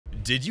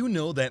Did you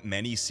know that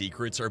many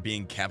secrets are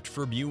being kept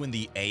from you in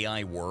the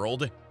AI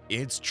world?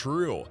 It's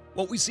true.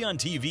 What we see on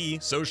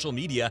TV, social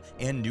media,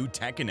 and new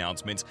tech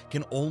announcements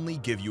can only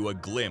give you a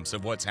glimpse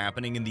of what's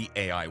happening in the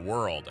AI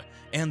world,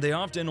 and they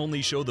often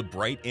only show the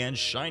bright and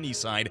shiny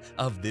side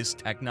of this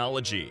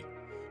technology.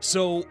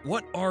 So,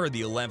 what are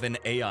the 11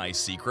 AI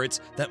secrets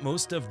that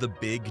most of the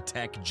big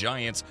tech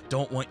giants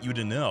don't want you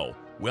to know?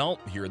 Well,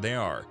 here they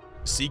are.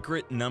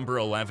 Secret number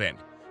 11.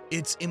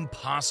 It's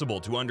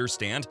impossible to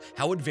understand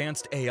how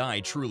advanced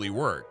AI truly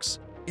works.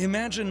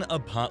 Imagine a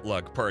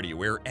potluck party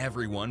where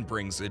everyone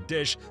brings a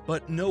dish,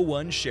 but no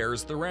one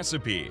shares the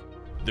recipe.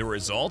 The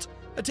result?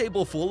 A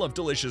table full of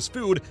delicious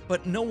food,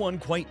 but no one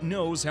quite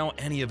knows how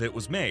any of it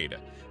was made.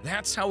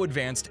 That's how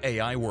advanced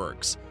AI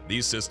works.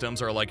 These systems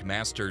are like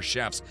master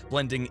chefs,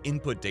 blending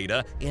input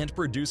data and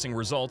producing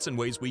results in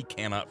ways we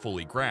cannot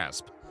fully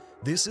grasp.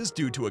 This is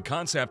due to a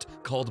concept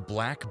called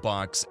black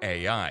box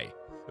AI.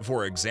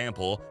 For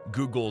example,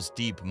 Google's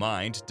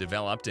DeepMind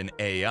developed an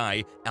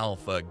AI,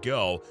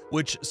 AlphaGo,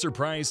 which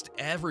surprised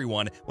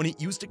everyone when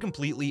it used a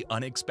completely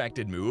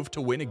unexpected move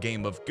to win a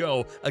game of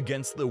Go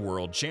against the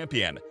world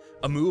champion,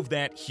 a move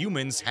that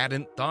humans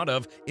hadn't thought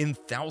of in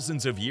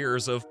thousands of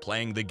years of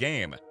playing the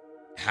game.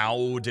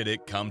 How did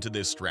it come to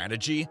this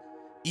strategy?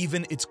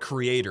 Even its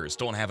creators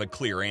don't have a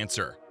clear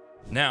answer.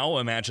 Now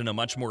imagine a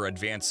much more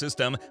advanced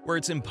system where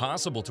it's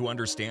impossible to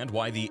understand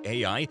why the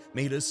AI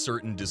made a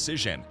certain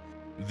decision.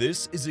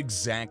 This is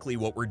exactly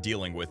what we're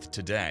dealing with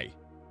today.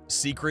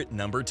 Secret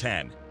number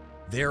 10.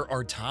 There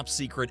are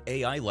top-secret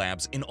AI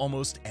labs in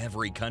almost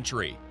every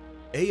country.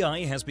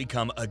 AI has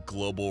become a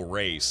global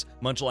race,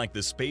 much like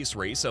the space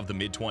race of the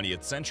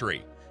mid-20th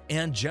century.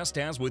 And just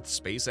as with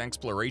space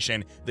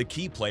exploration, the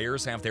key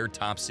players have their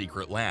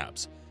top-secret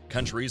labs.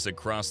 Countries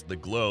across the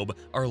globe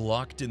are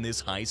locked in this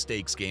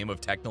high-stakes game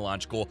of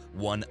technological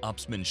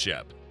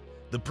one-upsmanship.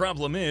 The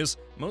problem is,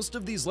 most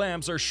of these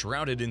labs are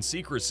shrouded in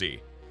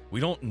secrecy. We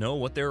don't know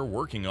what they're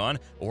working on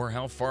or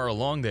how far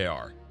along they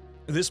are.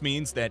 This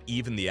means that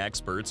even the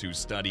experts who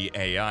study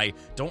AI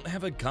don't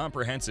have a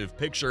comprehensive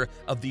picture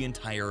of the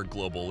entire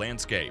global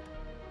landscape.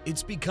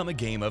 It's become a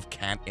game of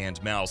cat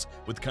and mouse,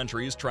 with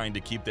countries trying to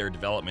keep their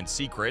development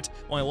secret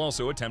while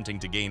also attempting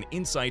to gain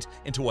insight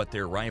into what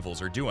their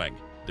rivals are doing.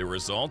 The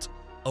result?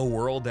 A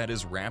world that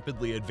is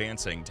rapidly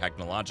advancing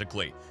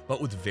technologically,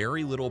 but with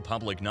very little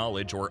public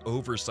knowledge or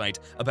oversight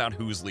about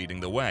who's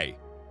leading the way.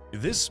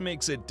 This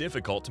makes it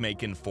difficult to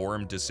make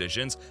informed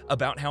decisions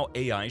about how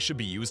AI should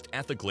be used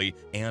ethically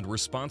and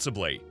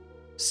responsibly.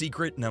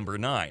 Secret number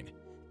 9.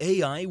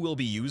 AI will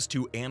be used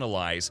to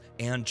analyze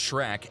and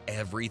track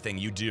everything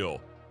you do.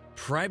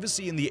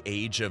 Privacy in the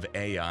age of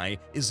AI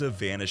is a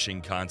vanishing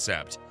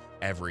concept.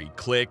 Every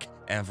click,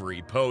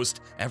 every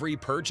post, every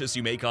purchase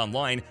you make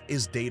online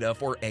is data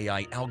for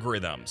AI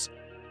algorithms.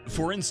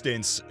 For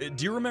instance,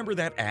 do you remember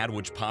that ad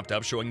which popped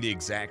up showing the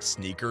exact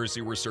sneakers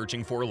you were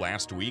searching for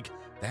last week?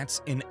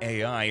 That's an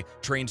AI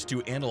trained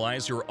to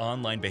analyze your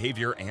online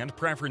behavior and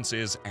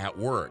preferences at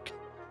work.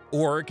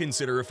 Or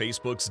consider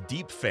Facebook's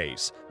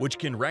Deepface, which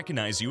can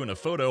recognize you in a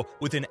photo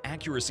with an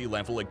accuracy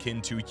level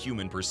akin to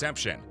human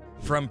perception.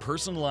 From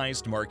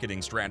personalized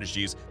marketing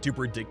strategies to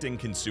predicting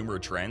consumer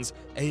trends,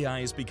 AI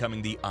is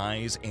becoming the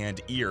eyes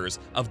and ears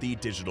of the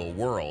digital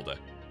world,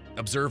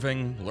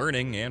 observing,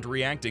 learning, and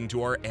reacting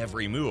to our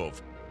every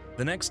move.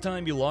 The next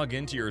time you log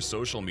into your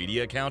social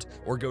media account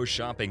or go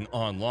shopping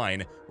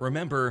online,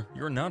 remember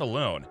you're not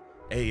alone.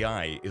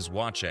 AI is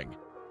watching.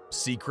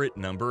 Secret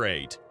number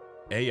 8.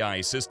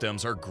 AI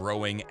systems are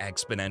growing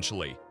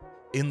exponentially.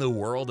 In the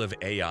world of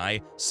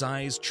AI,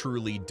 size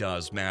truly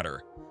does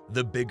matter.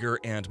 The bigger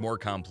and more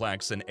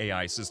complex an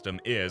AI system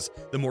is,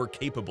 the more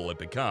capable it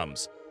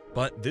becomes.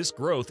 But this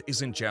growth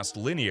isn't just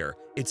linear,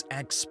 it's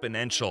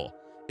exponential.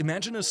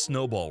 Imagine a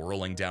snowball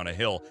rolling down a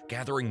hill,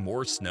 gathering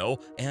more snow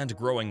and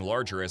growing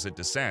larger as it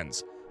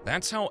descends.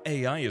 That's how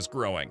AI is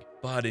growing,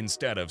 but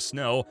instead of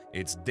snow,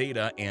 it's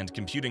data and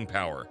computing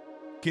power.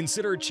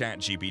 Consider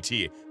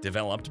ChatGPT.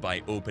 Developed by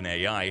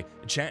OpenAI,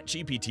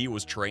 ChatGPT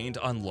was trained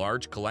on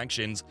large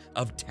collections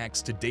of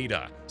text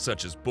data,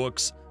 such as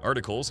books,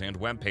 articles, and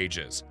web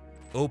pages.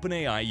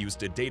 OpenAI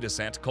used a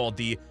dataset called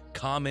the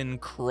Common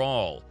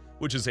Crawl,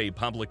 which is a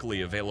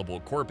publicly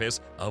available corpus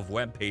of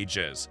web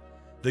pages.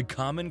 The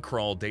Common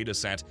Crawl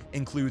dataset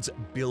includes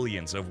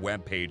billions of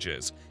web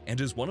pages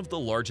and is one of the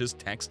largest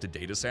text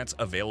datasets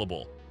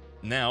available.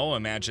 Now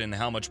imagine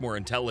how much more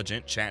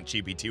intelligent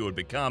ChatGPT would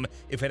become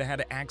if it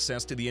had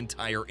access to the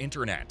entire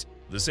internet.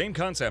 The same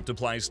concept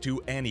applies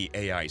to any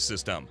AI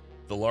system.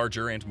 The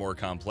larger and more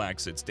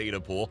complex its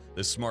data pool,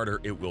 the smarter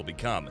it will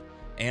become.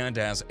 And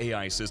as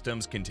AI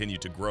systems continue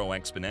to grow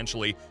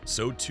exponentially,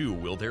 so too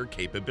will their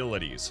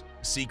capabilities.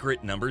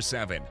 Secret number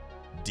 7.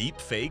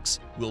 Deepfakes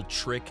will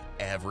trick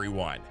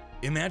everyone.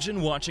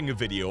 Imagine watching a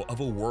video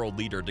of a world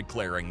leader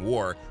declaring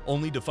war,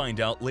 only to find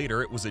out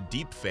later it was a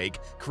deepfake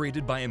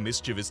created by a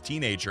mischievous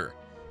teenager.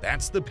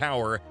 That's the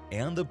power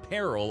and the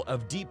peril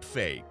of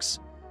deepfakes.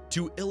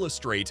 To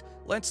illustrate,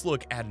 let's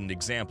look at an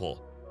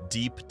example.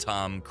 Deep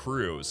Tom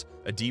Cruise,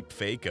 a deep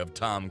fake of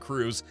Tom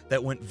Cruise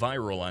that went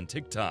viral on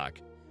TikTok.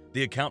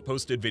 The account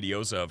posted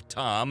videos of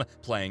Tom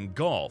playing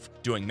golf,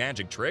 doing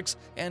magic tricks,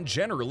 and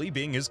generally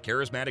being his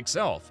charismatic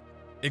self.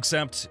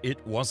 Except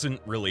it wasn't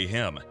really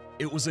him.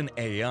 It was an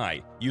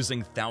AI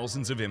using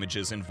thousands of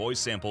images and voice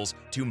samples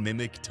to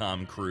mimic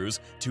Tom Cruise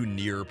to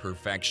near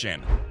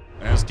perfection.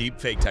 As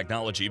deepfake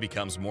technology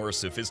becomes more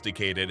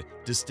sophisticated,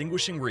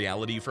 distinguishing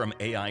reality from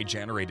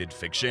AI-generated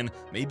fiction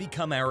may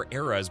become our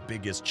era's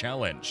biggest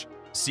challenge.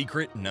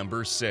 Secret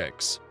number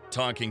 6.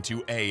 Talking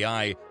to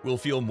AI will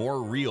feel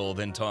more real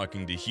than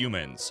talking to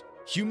humans.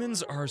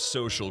 Humans are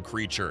social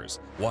creatures,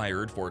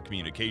 wired for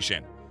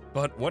communication.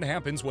 But what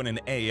happens when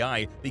an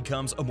AI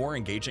becomes a more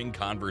engaging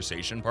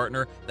conversation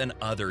partner than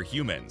other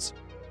humans?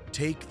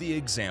 Take the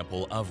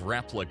example of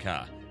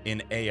Replica,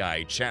 an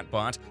AI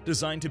chatbot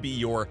designed to be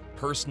your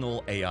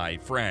personal AI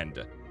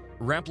friend.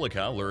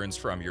 Replica learns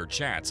from your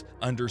chats,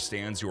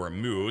 understands your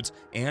moods,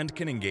 and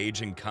can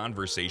engage in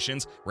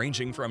conversations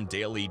ranging from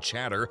daily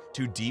chatter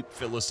to deep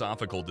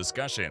philosophical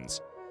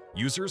discussions.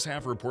 Users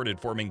have reported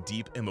forming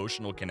deep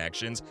emotional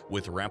connections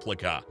with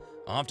Replica,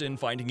 often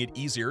finding it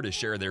easier to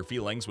share their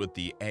feelings with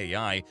the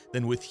AI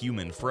than with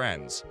human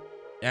friends.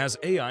 As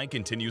AI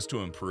continues to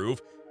improve,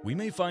 we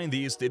may find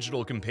these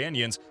digital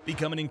companions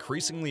become an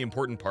increasingly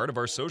important part of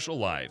our social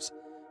lives.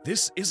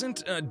 This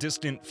isn't a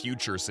distant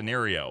future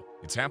scenario,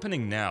 it's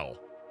happening now.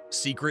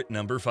 Secret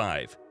number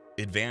 5.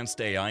 Advanced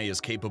AI is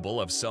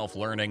capable of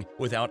self-learning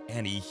without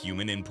any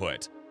human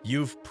input.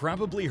 You've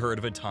probably heard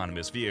of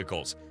autonomous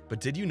vehicles,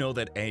 but did you know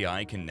that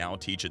AI can now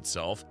teach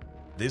itself?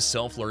 This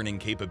self-learning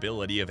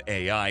capability of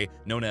AI,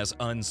 known as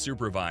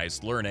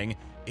unsupervised learning,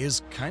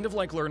 is kind of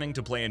like learning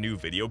to play a new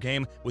video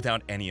game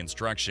without any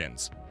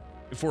instructions.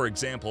 For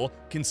example,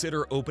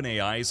 consider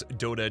OpenAI's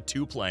Dota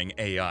 2 playing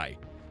AI.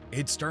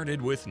 It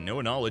started with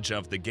no knowledge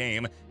of the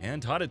game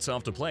and taught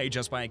itself to play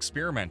just by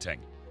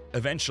experimenting.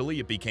 Eventually,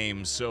 it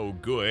became so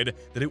good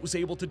that it was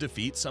able to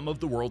defeat some of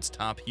the world's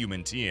top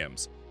human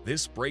teams.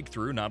 This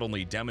breakthrough not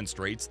only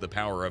demonstrates the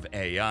power of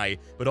AI,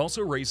 but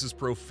also raises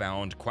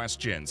profound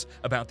questions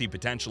about the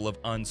potential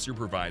of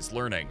unsupervised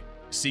learning.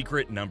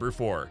 Secret number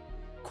 4.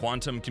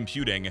 Quantum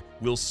computing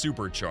will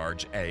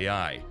supercharge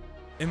AI.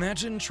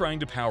 Imagine trying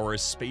to power a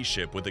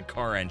spaceship with a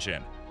car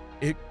engine.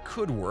 It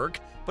could work,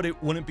 but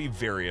it wouldn't be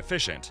very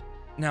efficient.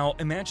 Now,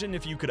 imagine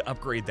if you could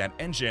upgrade that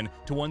engine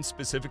to one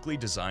specifically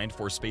designed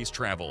for space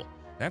travel.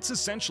 That's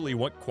essentially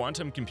what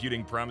quantum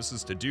computing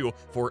promises to do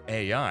for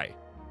AI.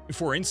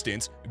 For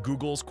instance,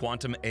 Google's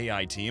quantum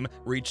AI team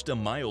reached a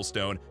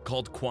milestone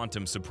called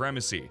quantum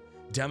supremacy,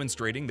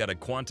 demonstrating that a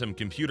quantum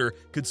computer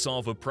could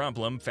solve a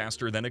problem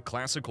faster than a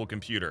classical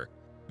computer.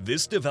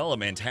 This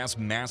development has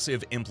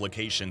massive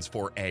implications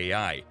for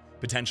AI,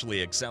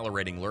 potentially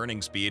accelerating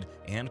learning speed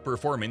and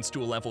performance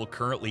to a level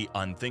currently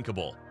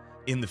unthinkable.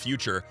 In the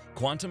future,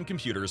 quantum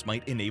computers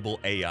might enable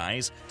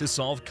AIs to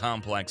solve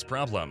complex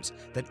problems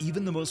that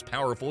even the most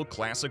powerful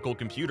classical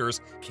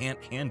computers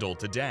can't handle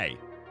today.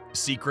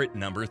 Secret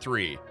number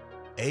 3.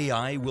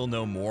 AI will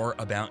know more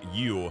about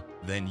you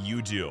than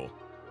you do.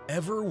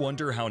 Ever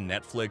wonder how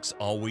Netflix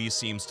always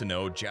seems to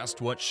know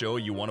just what show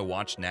you want to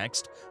watch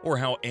next, or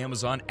how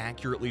Amazon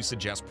accurately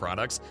suggests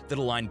products that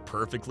align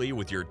perfectly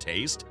with your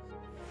taste?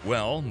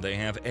 Well, they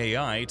have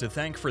AI to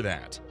thank for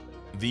that.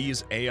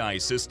 These AI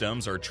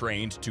systems are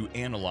trained to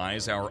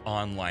analyze our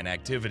online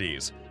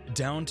activities,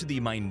 down to the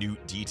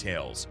minute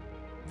details.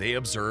 They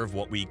observe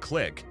what we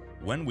click,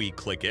 when we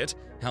click it,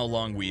 how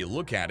long we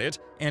look at it,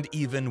 and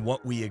even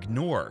what we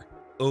ignore.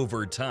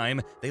 Over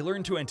time, they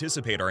learn to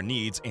anticipate our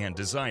needs and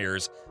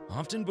desires,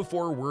 often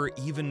before we're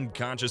even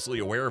consciously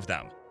aware of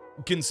them.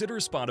 Consider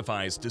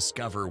Spotify's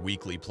Discover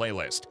Weekly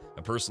playlist,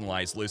 a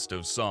personalized list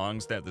of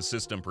songs that the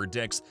system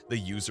predicts the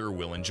user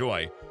will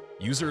enjoy.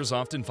 Users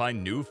often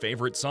find new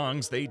favorite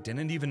songs they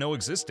didn't even know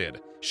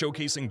existed,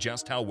 showcasing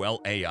just how well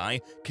AI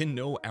can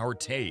know our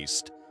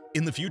taste.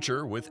 In the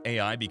future, with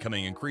AI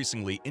becoming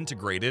increasingly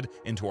integrated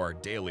into our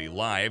daily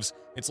lives,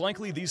 it's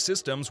likely these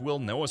systems will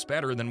know us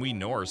better than we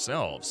know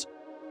ourselves.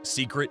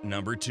 Secret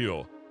number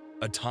 2.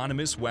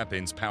 Autonomous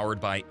weapons powered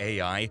by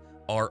AI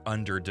are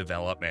under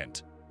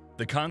development.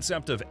 The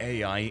concept of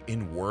AI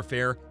in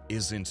warfare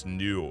isn't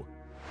new.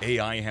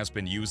 AI has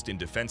been used in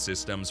defense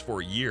systems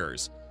for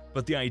years,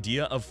 but the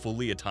idea of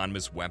fully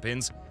autonomous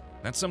weapons,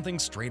 that's something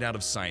straight out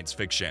of science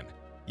fiction.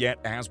 Yet,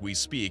 as we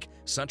speak,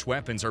 such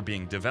weapons are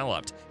being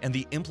developed, and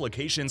the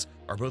implications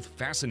are both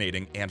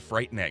fascinating and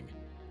frightening.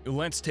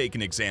 Let's take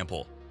an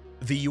example.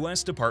 The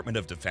US Department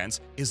of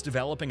Defense is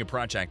developing a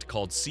project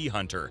called Sea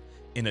Hunter,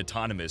 an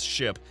autonomous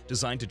ship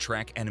designed to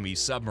track enemy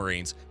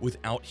submarines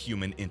without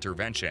human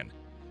intervention.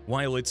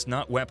 While it's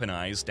not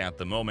weaponized at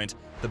the moment,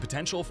 the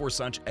potential for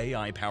such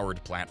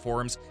AI-powered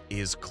platforms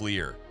is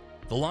clear.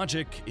 The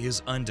logic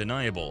is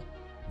undeniable.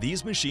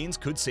 These machines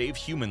could save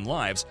human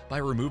lives by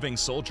removing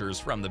soldiers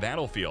from the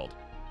battlefield.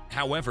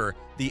 However,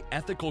 the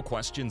ethical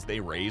questions they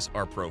raise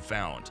are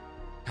profound.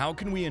 How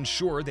can we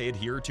ensure they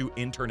adhere to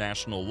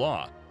international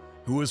law?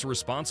 Who is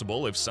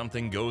responsible if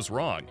something goes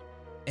wrong?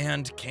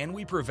 And can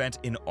we prevent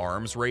an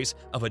arms race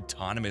of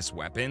autonomous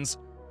weapons?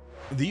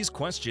 These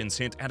questions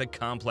hint at a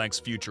complex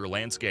future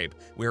landscape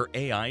where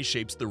AI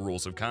shapes the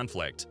rules of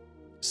conflict.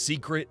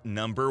 Secret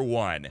number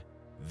 1.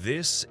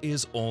 This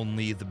is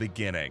only the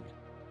beginning.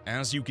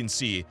 As you can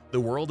see, the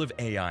world of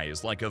AI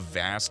is like a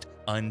vast,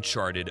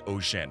 uncharted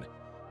ocean.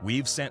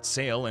 We've set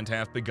sail and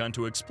have begun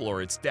to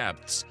explore its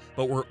depths,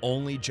 but we're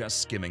only just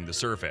skimming the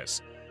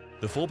surface.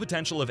 The full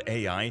potential of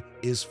AI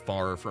is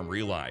far from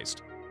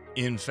realized.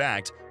 In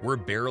fact, we're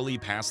barely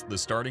past the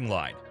starting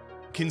line.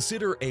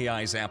 Consider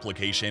AI's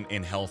application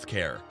in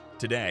healthcare.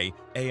 Today,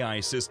 AI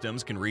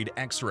systems can read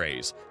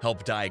X-rays,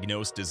 help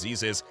diagnose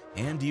diseases,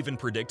 and even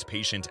predict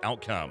patient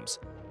outcomes.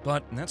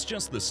 But that's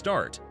just the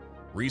start.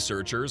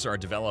 Researchers are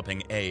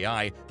developing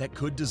AI that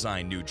could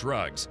design new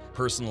drugs,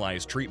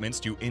 personalize treatments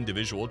to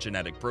individual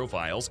genetic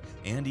profiles,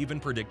 and even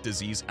predict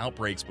disease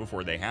outbreaks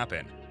before they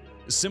happen.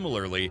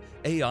 Similarly,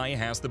 AI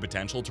has the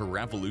potential to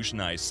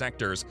revolutionize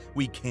sectors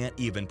we can't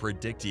even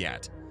predict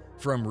yet.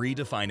 From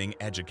redefining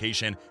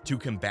education to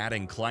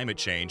combating climate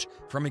change,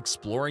 from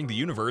exploring the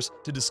universe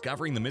to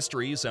discovering the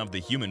mysteries of the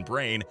human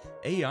brain,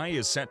 AI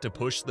is set to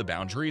push the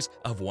boundaries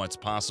of what's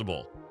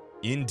possible.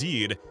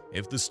 Indeed,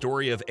 if the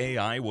story of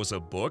AI was a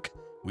book,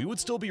 we would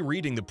still be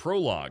reading the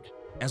prologue.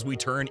 As we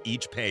turn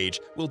each page,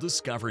 we'll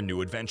discover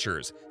new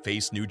adventures,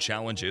 face new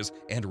challenges,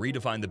 and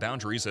redefine the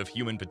boundaries of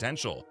human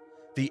potential.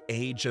 The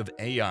age of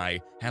AI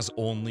has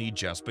only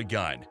just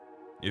begun.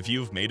 If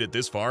you've made it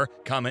this far,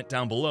 comment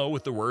down below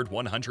with the word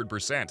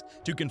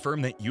 100% to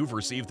confirm that you've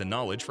received the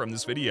knowledge from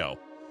this video.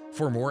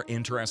 For more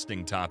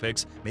interesting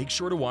topics, make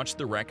sure to watch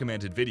the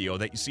recommended video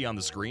that you see on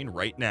the screen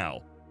right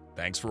now.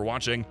 Thanks for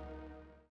watching.